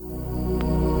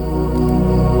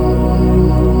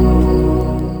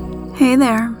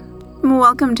there.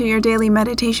 Welcome to your daily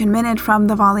meditation minute from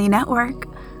the Volley Network.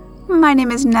 My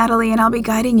name is Natalie and I'll be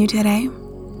guiding you today.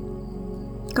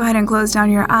 Go ahead and close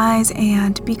down your eyes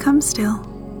and become still.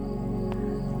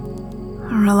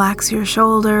 Relax your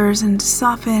shoulders and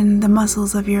soften the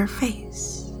muscles of your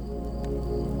face.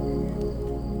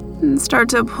 And start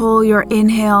to pull your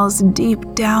inhales deep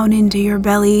down into your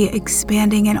belly,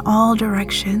 expanding in all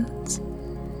directions.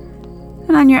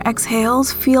 And on your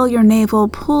exhales, feel your navel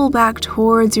pull back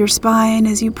towards your spine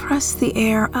as you press the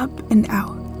air up and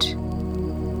out.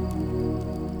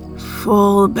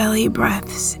 Full belly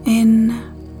breaths in.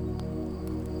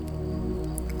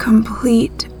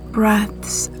 Complete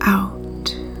breaths out.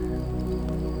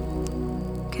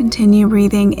 Continue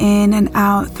breathing in and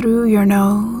out through your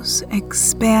nose,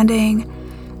 expanding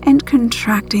and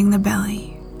contracting the belly.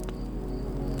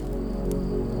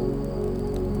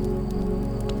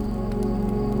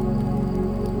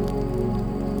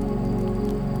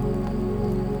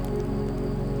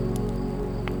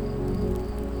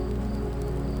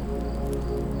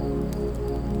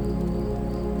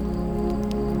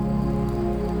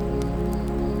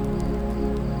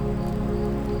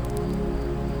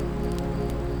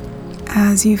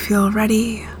 As you feel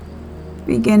ready,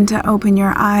 begin to open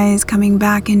your eyes, coming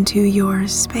back into your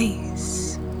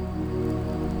space.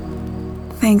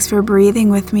 Thanks for breathing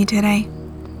with me today.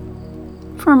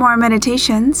 For more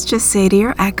meditations, just say to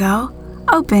your echo,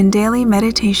 "Open daily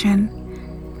meditation."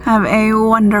 Have a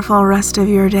wonderful rest of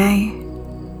your day.